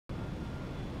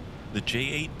The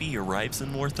J8B arrives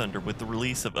in War Thunder with the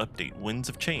release of update Winds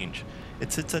of Change.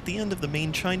 It sits at the end of the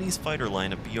main Chinese fighter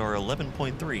line of BR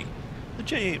 11.3. The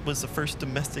J8 was the first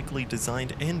domestically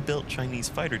designed and built Chinese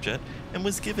fighter jet and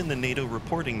was given the NATO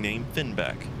reporting name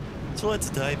Finback. So let's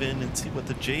dive in and see what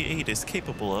the J8 is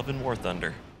capable of in War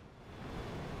Thunder.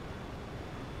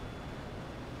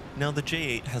 Now the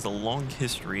J8 has a long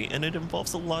history and it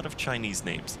involves a lot of Chinese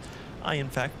names. I in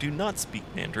fact do not speak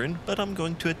Mandarin, but I'm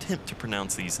going to attempt to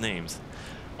pronounce these names.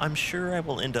 I'm sure I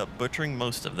will end up butchering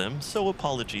most of them, so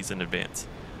apologies in advance.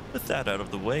 With that out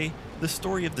of the way, the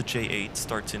story of the J8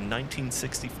 starts in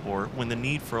 1964 when the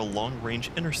need for a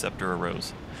long-range interceptor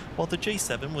arose. While the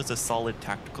J7 was a solid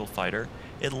tactical fighter,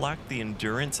 it lacked the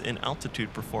endurance and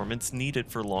altitude performance needed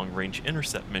for long-range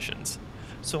intercept missions.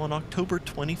 So on October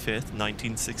 25,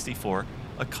 1964,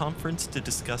 a conference to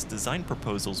discuss design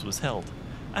proposals was held.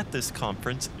 At this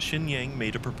conference, Shenyang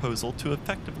made a proposal to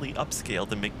effectively upscale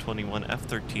the MiG-21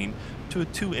 F-13 to a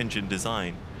two-engine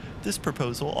design. This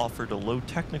proposal offered a low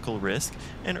technical risk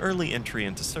and early entry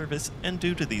into service, and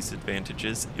due to these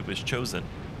advantages, it was chosen.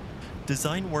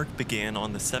 Design work began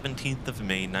on the 17th of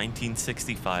May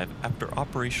 1965 after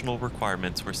operational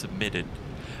requirements were submitted.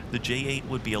 The J8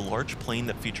 would be a large plane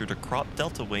that featured a cropped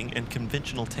delta wing and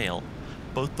conventional tail.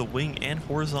 Both the wing and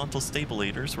horizontal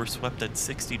stabilators were swept at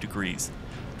 60 degrees.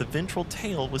 The ventral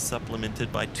tail was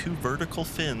supplemented by two vertical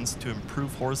fins to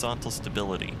improve horizontal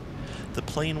stability. The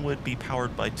plane would be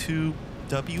powered by two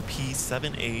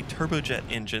WP-7A turbojet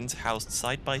engines housed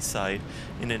side by side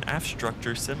in an aft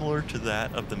structure similar to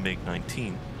that of the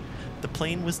MiG-19. The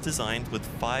plane was designed with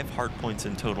 5 hardpoints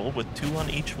in total, with 2 on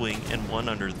each wing and 1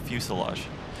 under the fuselage.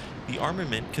 The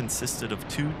armament consisted of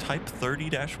 2 Type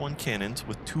 30-1 cannons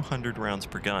with 200 rounds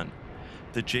per gun.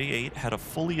 The J8 had a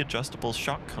fully adjustable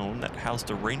shock cone that housed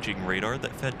a ranging radar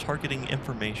that fed targeting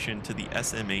information to the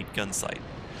SM-8 gun sight.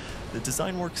 The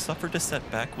design work suffered a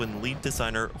setback when lead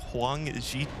designer Huang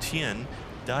Zhitian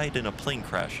died in a plane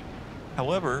crash.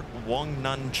 However, Wang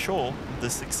Nanchou, the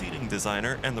succeeding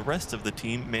designer, and the rest of the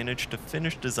team managed to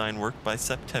finish design work by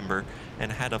September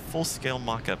and had a full-scale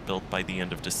mock-up built by the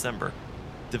end of December.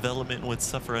 Development would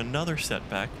suffer another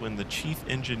setback when the chief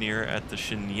engineer at the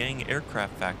Shenyang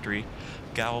aircraft factory,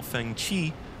 Gao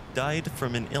Fengqi, died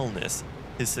from an illness.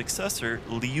 His successor,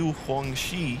 Liu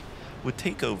Huangxi, would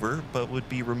take over but would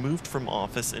be removed from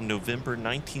office in November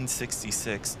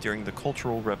 1966 during the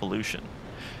Cultural Revolution.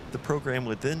 The program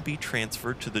would then be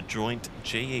transferred to the joint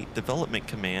J8 Development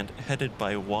Command headed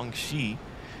by Wang Xi.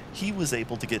 He was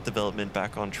able to get development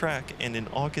back on track, and in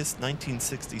August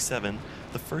 1967,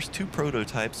 the first 2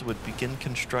 prototypes would begin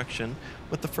construction,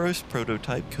 with the first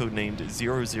prototype codenamed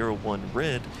 001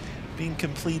 Red being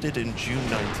completed in June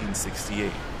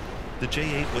 1968. The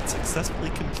J8 would successfully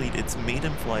complete its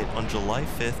maiden flight on July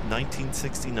 5,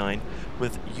 1969,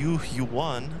 with Yu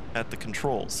Yuan at the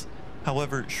controls.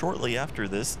 However, shortly after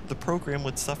this, the program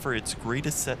would suffer its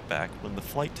greatest setback when the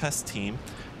flight test team,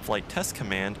 flight test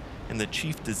command, and the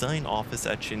chief design office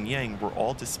at Shenyang were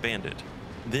all disbanded,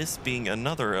 this being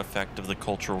another effect of the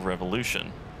Cultural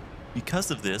Revolution.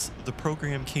 Because of this, the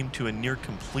program came to a near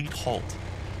complete halt.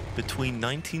 Between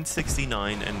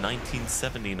 1969 and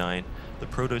 1979, the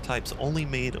prototypes only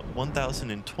made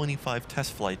 1,025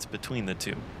 test flights between the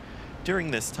two.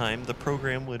 During this time, the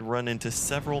program would run into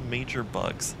several major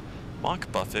bugs. Mach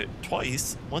buffet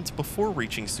twice, once before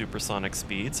reaching supersonic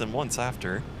speeds and once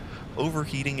after,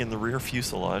 overheating in the rear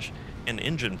fuselage, and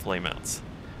engine flameouts.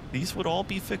 These would all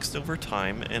be fixed over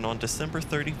time, and on December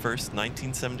 31,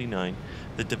 1979,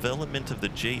 the development of the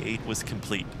J8 was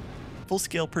complete.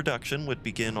 Full-scale production would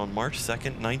begin on March 2,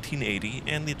 1980,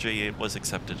 and the J8 was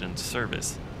accepted into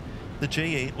service. The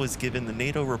J8 was given the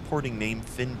NATO reporting name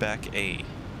Finback A.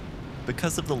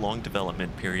 Because of the long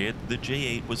development period, the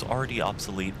J8 was already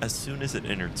obsolete as soon as it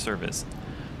entered service.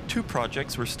 2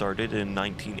 projects were started in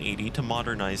 1980 to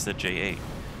modernize the J8.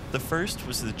 The first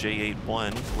was the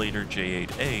J8-1, later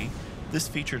J8A. This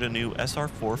featured a new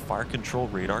SR-4 fire control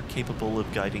radar capable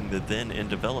of guiding the then in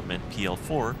development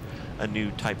PL-4, a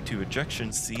new Type 2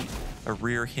 ejection seat, a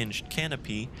rear hinged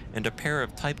canopy, and a pair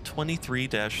of Type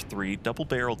 23-3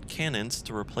 double-barreled cannons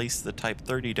to replace the Type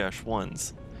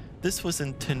 30-1s. This was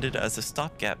intended as a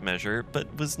stopgap measure,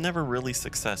 but was never really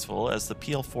successful as the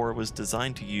PL-4 was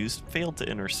designed to use failed to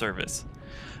enter service.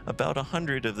 About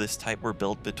 100 of this type were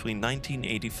built between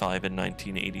 1985 and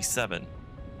 1987.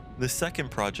 The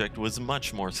second project was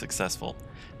much more successful.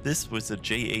 This was the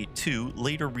J8-2,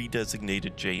 later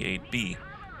redesignated J8B.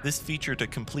 This featured a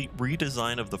complete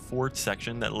redesign of the forward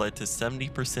section that led to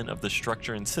 70% of the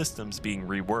structure and systems being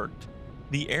reworked.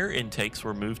 The air intakes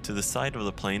were moved to the side of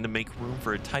the plane to make room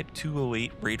for a Type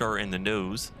 208 radar in the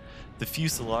nose. The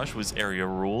fuselage was area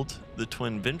ruled. The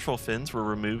twin ventral fins were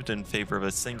removed in favor of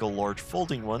a single large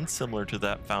folding one similar to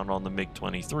that found on the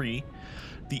MiG-23.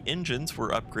 The engines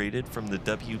were upgraded from the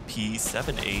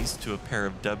WP-7As to a pair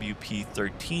of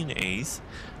WP-13As.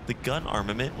 The gun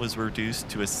armament was reduced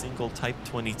to a single Type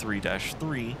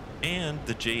 23-3, and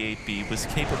the J8B was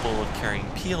capable of carrying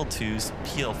PL-2s,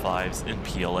 PL-5s, and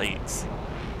PL-8s.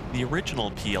 The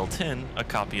original PL-10, a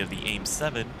copy of the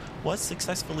AIM-7, was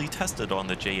successfully tested on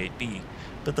the J8B,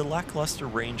 but the lackluster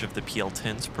range of the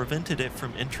PL-10s prevented it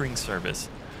from entering service,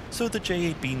 so the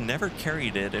J8B never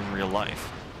carried it in real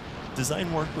life.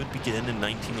 Design work would begin in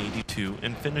 1982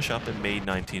 and finish up in May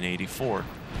 1984.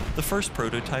 The first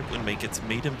prototype would make its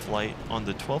maiden flight on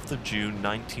the 12th of June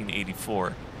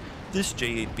 1984. This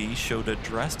J8B showed a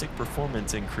drastic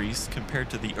performance increase compared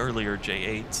to the earlier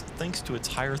J8s thanks to its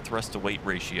higher thrust-to-weight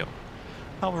ratio.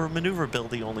 However,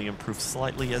 maneuverability only improved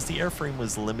slightly as the airframe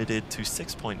was limited to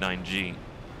 6.9 G.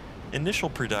 Initial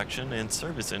production and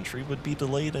service entry would be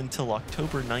delayed until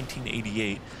October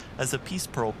 1988 as a Peace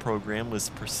Pearl program was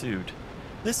pursued.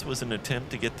 This was an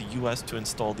attempt to get the US to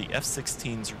install the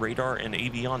F-16's radar and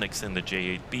avionics in the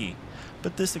J8B,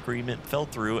 but this agreement fell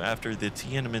through after the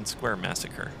Tiananmen Square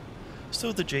massacre.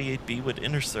 So the J8B would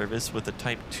enter service with a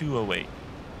Type 208.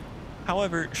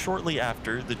 However, shortly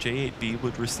after, the J8B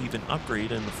would receive an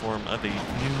upgrade in the form of a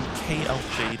new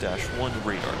KLJ-1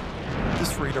 radar.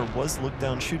 This radar was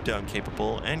look-down shoot-down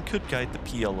capable and could guide the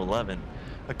PL-11,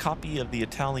 a copy of the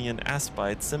Italian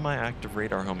Aspide semi-active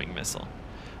radar homing missile.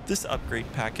 This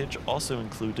upgrade package also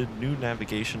included new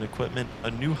navigation equipment, a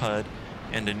new HUD,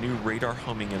 and a new radar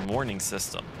homing and warning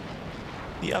system.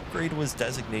 The upgrade was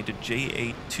designated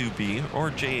J8-2B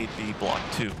or J8B Block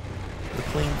 2. The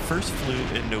plane first flew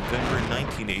in November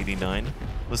 1989,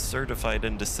 was certified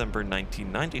in December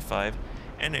 1995,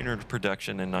 and entered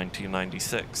production in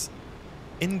 1996.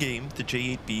 In-game, the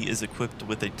J8B is equipped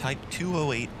with a Type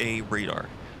 208A radar.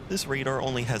 This radar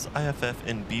only has IFF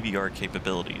and BBR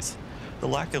capabilities. The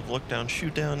lack of look-down,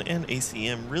 shoot-down, and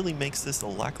ACM really makes this a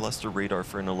lackluster radar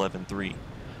for an 11.3.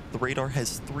 The radar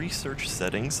has 3 search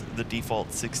settings, the default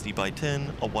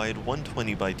 60x10, a wide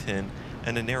 120x10,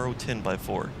 and a narrow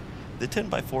 10x4. The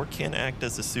 10x4 can act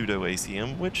as a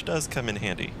pseudo-ACM, which does come in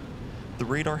handy. The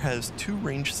radar has 2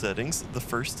 range settings, the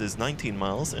first is 19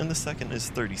 miles and the second is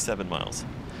 37 miles.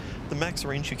 The max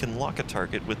range you can lock a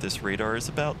target with this radar is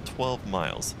about 12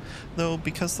 miles, though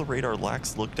because the radar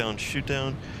lacks look-down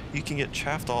shoot-down, you can get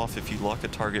chaffed off if you lock a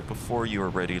target before you are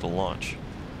ready to launch.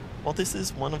 While this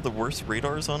is one of the worst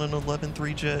radars on an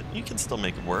 11.3 jet, you can still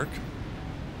make it work.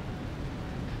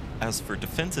 As for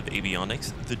defensive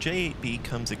avionics, the J8B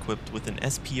comes equipped with an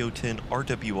SPO-10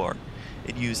 RWR.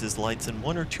 It uses lights in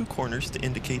 1 or 2 corners to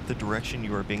indicate the direction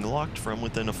you are being locked from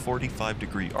within a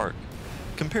 45-degree arc.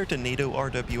 Compared to NATO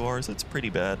RWRs, it's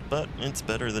pretty bad, but it's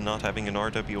better than not having an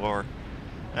RWR.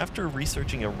 After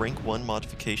researching a Rank 1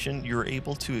 modification, you're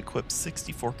able to equip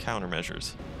 64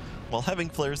 countermeasures. While having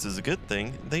flares is a good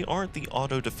thing, they aren't the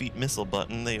auto-defeat missile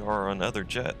button they are on other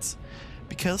jets.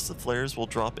 Because the flares will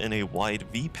drop in a wide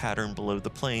V pattern below the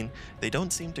plane, they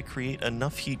don't seem to create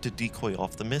enough heat to decoy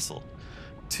off the missile.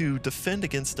 To defend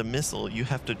against a missile, you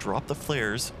have to drop the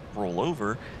flares, roll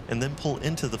over, and then pull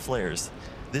into the flares.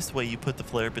 This way you put the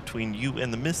flare between you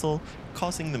and the missile,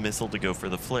 causing the missile to go for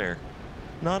the flare.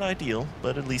 Not ideal,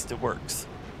 but at least it works.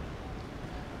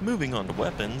 Moving on to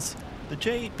weapons, the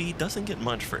J8B doesn't get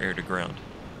much for air-to-ground.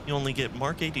 You only get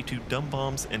Mark 82 dumb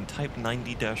bombs and Type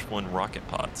 90-1 rocket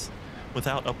pods.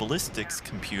 Without a ballistics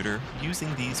computer,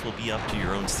 using these will be up to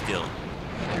your own skill.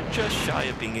 You're just shy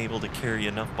of being able to carry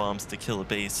enough bombs to kill a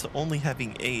base, only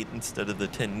having 8 instead of the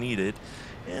 10 needed,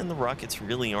 and the rockets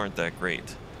really aren't that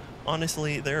great.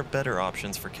 Honestly, there are better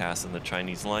options for CAS in the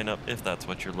Chinese lineup if that's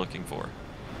what you're looking for.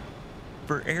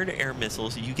 For air-to-air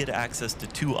missiles, you get access to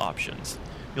 2 options.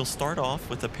 You'll start off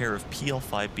with a pair of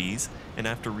PL-5Bs, and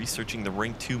after researching the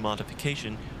Rank 2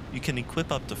 modification, you can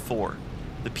equip up to 4.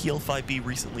 The PL-5B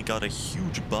recently got a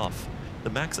huge buff. The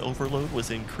max overload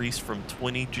was increased from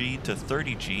 20G to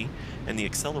 30G, and the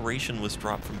acceleration was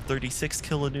dropped from 36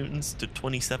 kilonewtons to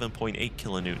 27.8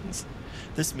 kilonewtons.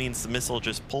 This means the missile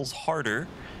just pulls harder,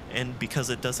 and because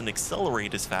it doesn't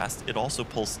accelerate as fast, it also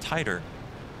pulls tighter.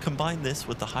 Combine this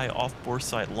with the high off-bore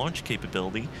sight launch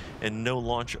capability and no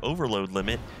launch overload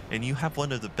limit, and you have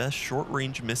one of the best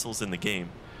short-range missiles in the game.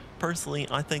 Personally,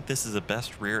 I think this is the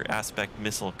best rear aspect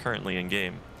missile currently in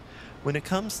game. When it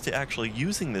comes to actually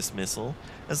using this missile,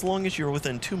 as long as you're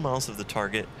within 2 miles of the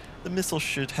target, the missile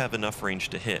should have enough range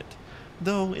to hit.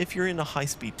 Though if you're in a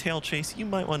high-speed tail chase, you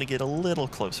might want to get a little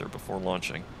closer before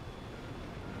launching.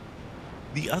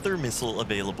 The other missile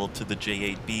available to the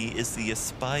J8B is the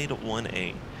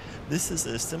Aspide-1A. This is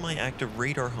a semi-active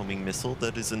radar homing missile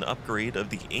that is an upgrade of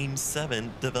the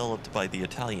AIM-7 developed by the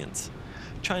Italians.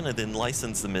 China then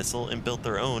licensed the missile and built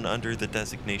their own under the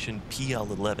designation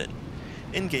PL-11.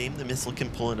 In-game, the missile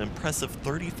can pull an impressive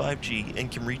 35G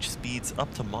and can reach speeds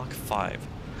up to Mach 5.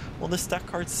 While the stat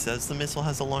card says the missile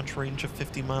has a launch range of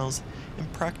 50 miles, in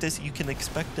practice you can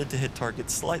expect it to hit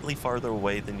targets slightly farther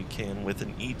away than you can with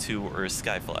an E2 or a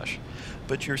Skyflash,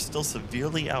 but you're still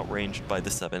severely outranged by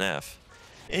the 7F.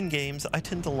 In games, I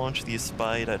tend to launch the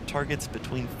Aspide at targets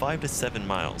between 5 to 7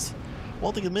 miles.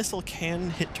 While the missile can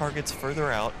hit targets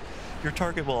further out, your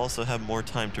target will also have more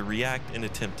time to react and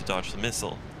attempt to dodge the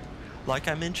missile. Like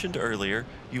I mentioned earlier,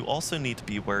 you also need to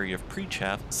be wary of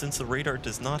pre-chaff since the radar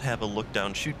does not have a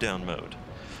look-down shoot-down mode.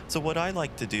 So what I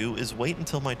like to do is wait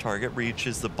until my target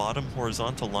reaches the bottom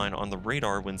horizontal line on the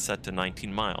radar when set to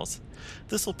 19 miles.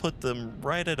 This will put them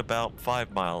right at about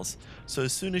 5 miles, so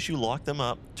as soon as you lock them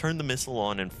up, turn the missile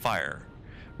on and fire.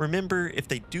 Remember, if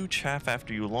they do chaff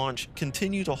after you launch,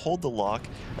 continue to hold the lock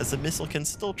as the missile can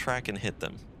still track and hit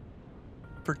them.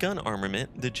 For gun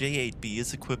armament, the J8B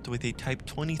is equipped with a Type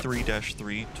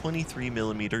 23-3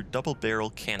 23mm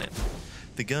double-barrel cannon.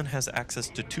 The gun has access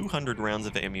to 200 rounds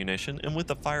of ammunition, and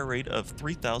with a fire rate of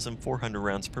 3,400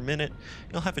 rounds per minute,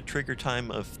 you'll have a trigger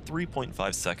time of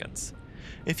 3.5 seconds.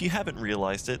 If you haven't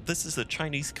realized it, this is a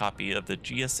Chinese copy of the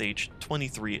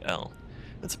GSH-23L.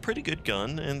 It's a pretty good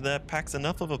gun, and that packs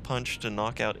enough of a punch to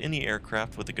knock out any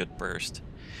aircraft with a good burst.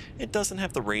 It doesn't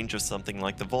have the range of something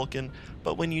like the Vulcan,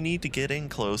 but when you need to get in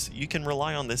close, you can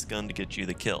rely on this gun to get you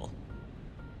the kill.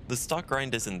 The stock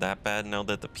grind isn't that bad now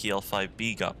that the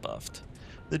PL-5B got buffed.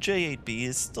 The J8B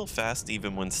is still fast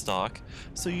even when stock,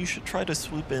 so you should try to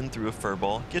swoop in through a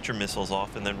furball, get your missiles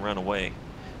off, and then run away.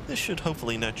 This should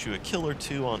hopefully net you a kill or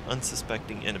two on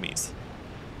unsuspecting enemies.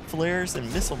 Flares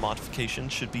and missile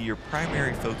modifications should be your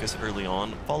primary focus early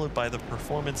on, followed by the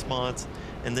performance mods,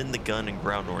 and then the gun and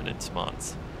ground ordnance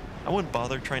mods. I wouldn't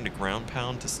bother trying to ground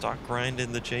pound to stock grind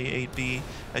in the J8B,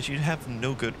 as you'd have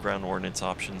no good ground ordnance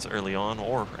options early on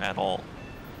or at all.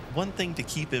 One thing to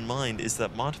keep in mind is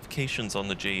that modifications on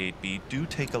the J8B do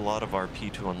take a lot of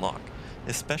RP to unlock,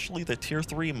 especially the Tier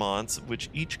 3 mods, which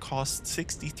each cost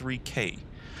 63k,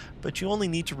 but you only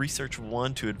need to research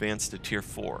one to advance to Tier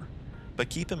 4. But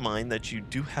keep in mind that you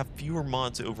do have fewer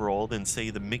mods overall than say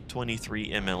the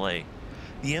MiG-23 MLA.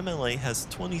 The MLA has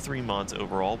 23 mods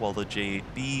overall while the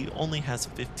J8B only has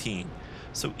 15,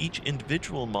 so each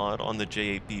individual mod on the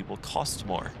J8B will cost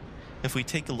more. If we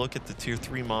take a look at the Tier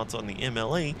 3 mods on the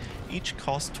MLA, each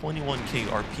cost 21k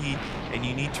RP and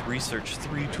you need to research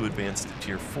 3 to advance to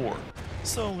Tier 4.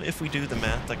 So if we do the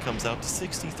math, that comes out to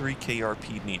 63k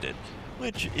RP needed,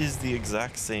 which is the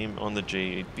exact same on the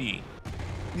J8B.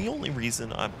 The only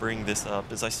reason I bring this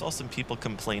up is I saw some people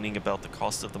complaining about the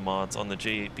cost of the mods on the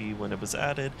J8B when it was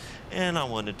added, and I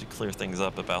wanted to clear things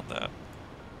up about that.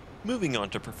 Moving on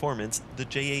to performance, the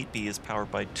J8B is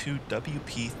powered by two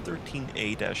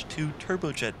WP-13A-2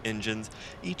 turbojet engines,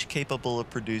 each capable of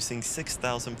producing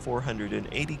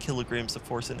 6,480 kilograms of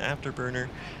force in afterburner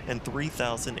and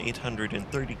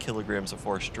 3,830 kilograms of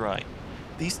force dry.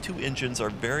 These two engines are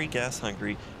very gas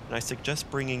hungry, and I suggest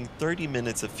bringing 30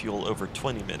 minutes of fuel over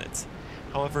 20 minutes.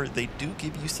 However, they do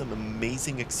give you some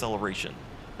amazing acceleration.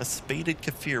 A spaded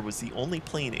Kafir was the only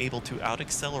plane able to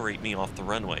out-accelerate me off the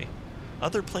runway.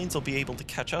 Other planes will be able to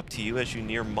catch up to you as you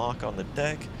near Mach on the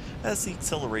deck, as the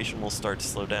acceleration will start to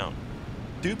slow down.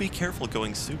 Do be careful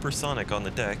going supersonic on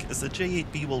the deck, as the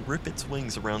J8B will rip its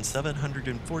wings around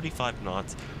 745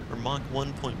 knots or Mach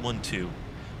 1.12.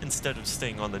 Instead of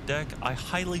staying on the deck, I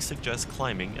highly suggest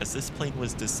climbing, as this plane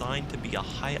was designed to be a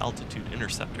high-altitude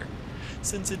interceptor.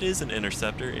 Since it is an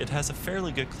interceptor, it has a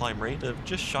fairly good climb rate of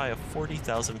just shy of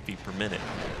 40,000 feet per minute.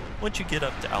 Once you get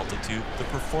up to altitude, the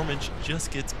performance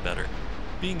just gets better,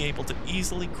 being able to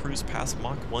easily cruise past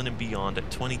Mach 1 and beyond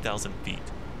at 20,000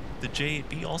 feet. The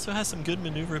J8B also has some good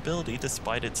maneuverability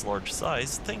despite its large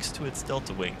size, thanks to its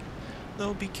delta wing,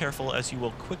 though be careful as you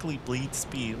will quickly bleed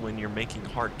speed when you're making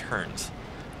hard turns.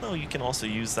 Though you can also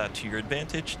use that to your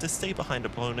advantage to stay behind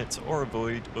opponents or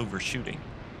avoid overshooting.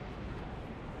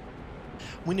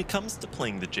 When it comes to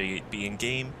playing the J8B in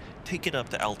game, take it up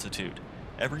to altitude.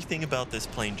 Everything about this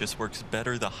plane just works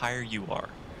better the higher you are.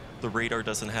 The radar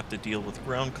doesn't have to deal with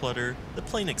ground clutter, the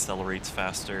plane accelerates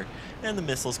faster, and the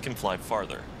missiles can fly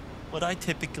farther. What I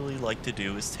typically like to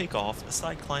do is take off,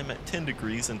 side climb at 10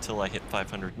 degrees until I hit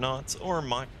 500 knots or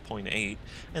Mach 0.8,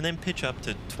 and then pitch up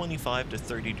to 25 to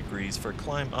 30 degrees for a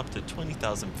climb up to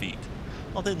 20,000 feet.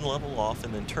 I'll then level off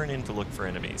and then turn in to look for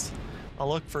enemies. I'll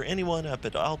look for anyone up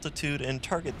at altitude and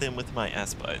target them with my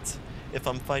aspides. If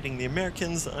I'm fighting the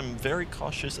Americans, I'm very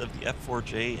cautious of the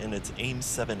F4J and its AIM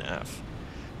 7F.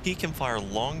 He can fire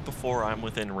long before I'm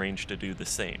within range to do the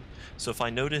same, so if I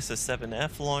notice a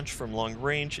 7F launch from long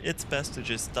range, it's best to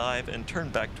just dive and turn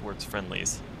back towards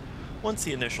friendlies. Once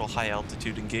the initial high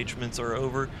altitude engagements are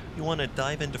over, you want to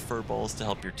dive into furballs to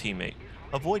help your teammate.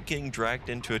 Avoid getting dragged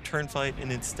into a turn fight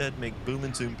and instead make boom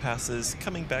and zoom passes,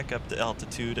 coming back up to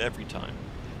altitude every time.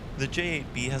 The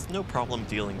J8B has no problem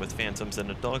dealing with phantoms in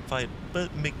a dogfight,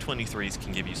 but MiG-23s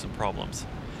can give you some problems.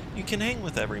 You can hang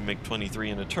with every MiG-23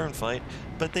 in a turn fight,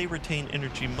 but they retain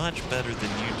energy much better than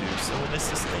you do, so in a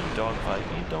sustained dogfight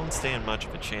you don't stand much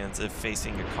of a chance if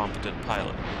facing a competent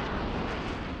pilot.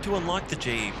 To unlock the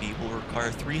J8B will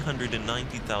require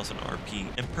 390,000 RP,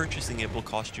 and purchasing it will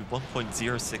cost you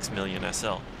 1.06 million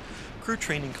SL. Crew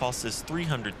training cost is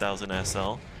 300,000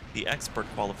 SL, the expert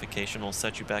qualification will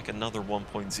set you back another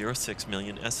 1.06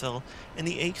 million SL, and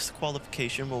the ace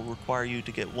qualification will require you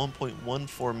to get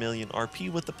 1.14 million RP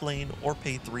with the plane or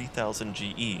pay 3,000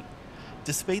 GE.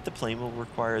 To spate the plane will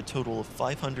require a total of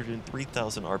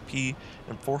 503,000 RP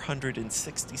and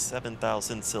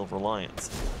 467,000 Silver Lions.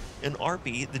 In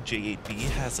RP, the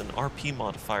J8B has an RP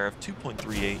modifier of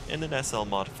 2.38 and an SL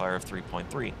modifier of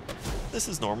 3.3. This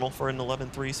is normal for an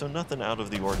 11.3, so nothing out of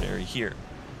the ordinary here.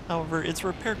 However, its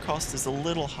repair cost is a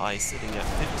little high, sitting at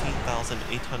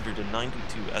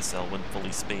 15,892 SL when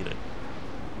fully spaded.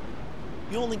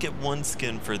 You only get one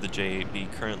skin for the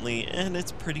J8B currently, and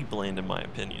it's pretty bland in my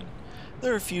opinion.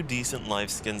 There are a few decent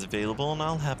live skins available, and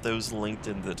I'll have those linked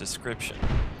in the description.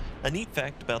 A neat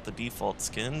fact about the default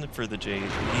skin for the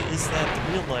J8B is that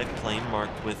the real-life plane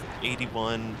marked with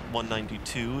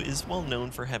 81192 is well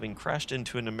known for having crashed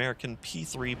into an American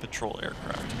P-3 patrol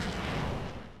aircraft.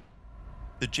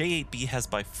 The J8B has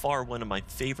by far one of my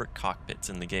favorite cockpits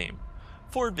in the game.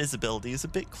 Forward visibility is a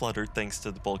bit cluttered thanks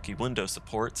to the bulky window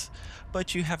supports,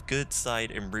 but you have good side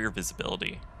and rear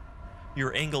visibility.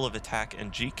 Your angle of attack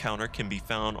and G counter can be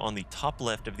found on the top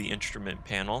left of the instrument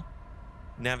panel.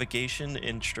 Navigation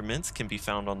instruments can be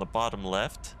found on the bottom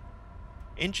left.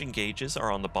 Engine gauges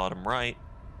are on the bottom right,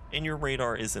 and your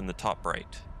radar is in the top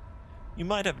right. You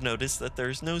might have noticed that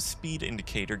there's no speed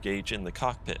indicator gauge in the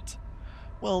cockpit.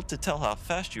 Well, to tell how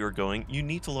fast you are going, you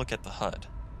need to look at the HUD.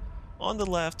 On the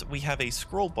left, we have a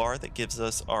scroll bar that gives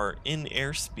us our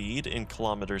in-air speed in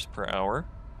kilometers per hour.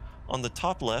 On the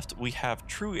top left, we have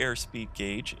true airspeed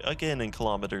gauge, again in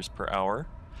kilometers per hour,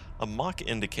 a Mach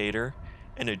indicator,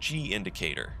 and a G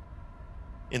indicator.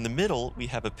 In the middle, we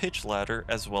have a pitch ladder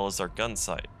as well as our gun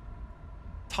sight.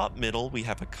 Top middle, we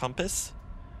have a compass,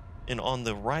 and on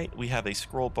the right, we have a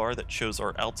scroll bar that shows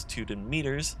our altitude in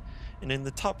meters, and in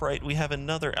the top right, we have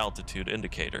another altitude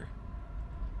indicator.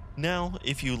 Now,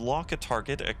 if you lock a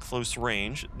target at close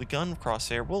range, the gun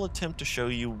crosshair will attempt to show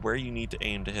you where you need to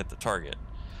aim to hit the target.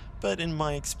 But in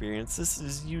my experience, this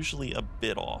is usually a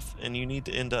bit off, and you need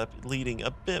to end up leading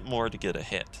a bit more to get a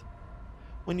hit.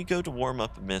 When you go to warm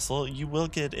up a missile, you will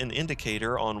get an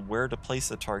indicator on where to place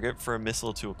the target for a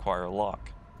missile to acquire a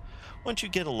lock. Once you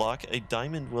get a lock, a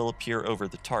diamond will appear over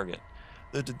the target.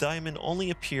 The diamond only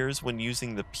appears when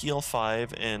using the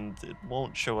PL5 and it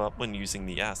won't show up when using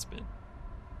the Aspen.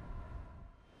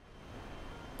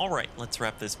 Alright, let's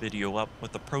wrap this video up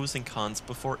with the pros and cons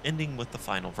before ending with the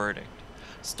final verdict.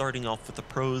 Starting off with the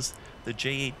pros, the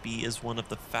J8B is one of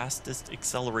the fastest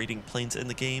accelerating planes in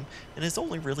the game and is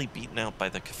only really beaten out by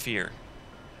the Kafir.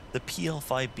 The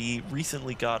PL5B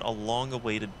recently got a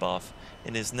long-awaited buff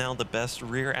and is now the best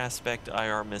rear aspect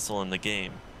IR missile in the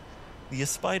game. The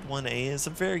Aspide 1A is a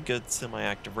very good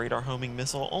semi-active radar homing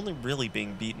missile, only really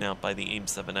being beaten out by the AIM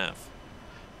 7F.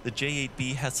 The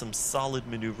J8B has some solid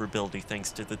maneuverability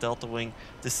thanks to the Delta Wing,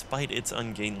 despite its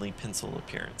ungainly pencil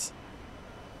appearance.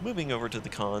 Moving over to the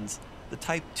cons, the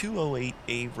Type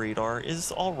 208A radar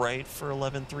is alright for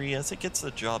 11.3 as it gets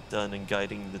the job done in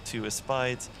guiding the two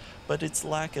Aspides, but its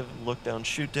lack of look-down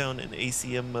shoot-down in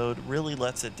ACM mode really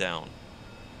lets it down.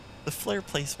 The flare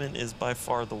placement is by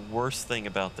far the worst thing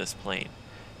about this plane.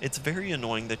 It's very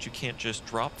annoying that you can't just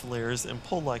drop flares and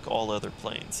pull like all other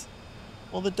planes.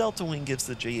 While the Delta Wing gives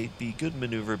the J8B good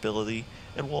maneuverability,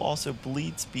 it will also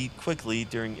bleed speed quickly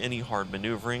during any hard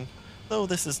maneuvering, though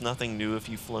this is nothing new if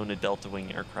you've flown a Delta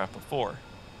Wing aircraft before.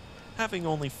 Having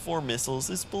only 4 missiles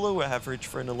is below average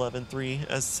for an 11.3,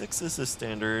 as 6 is the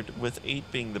standard, with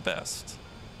 8 being the best.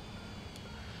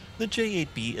 The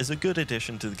J8B is a good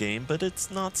addition to the game, but it's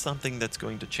not something that's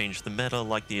going to change the meta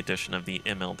like the addition of the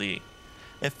MLD.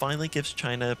 It finally gives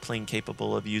China a plane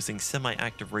capable of using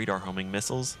semi-active radar homing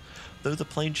missiles, though the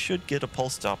plane should get a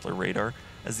pulse Doppler radar,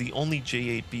 as the only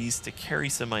J8Bs to carry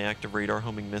semi-active radar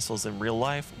homing missiles in real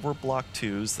life were Block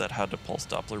 2s that had a pulse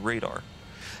Doppler radar.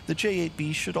 The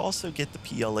J8B should also get the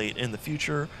PL8 in the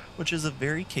future, which is a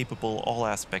very capable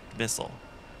all-aspect missile.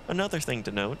 Another thing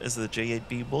to note is the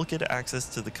J8B will get access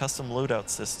to the custom loadout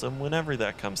system whenever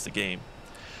that comes to game.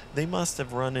 They must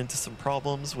have run into some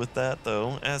problems with that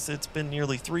though, as it's been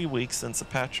nearly 3 weeks since the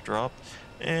patch dropped,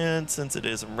 and since it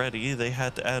isn't ready, they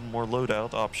had to add more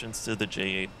loadout options to the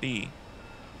J8B.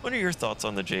 What are your thoughts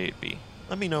on the J8B?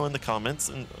 Let me know in the comments,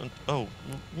 and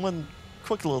one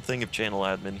quick little thing of channel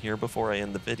admin here before I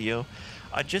end the video.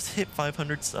 I just hit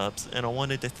 500 subs, and I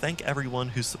wanted to thank everyone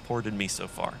who supported me so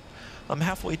far. I'm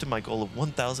halfway to my goal of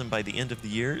 1,000 by the end of the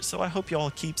year, so I hope you all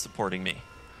keep supporting me.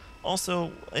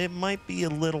 Also, it might be a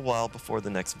little while before the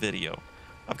next video.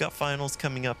 I've got finals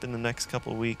coming up in the next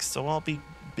couple of weeks, so I'll be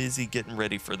busy getting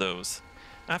ready for those.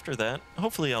 After that,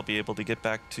 hopefully I'll be able to get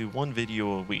back to one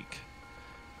video a week.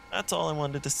 That's all I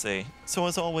wanted to say, so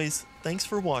as always, thanks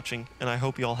for watching, and I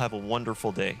hope you all have a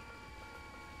wonderful day.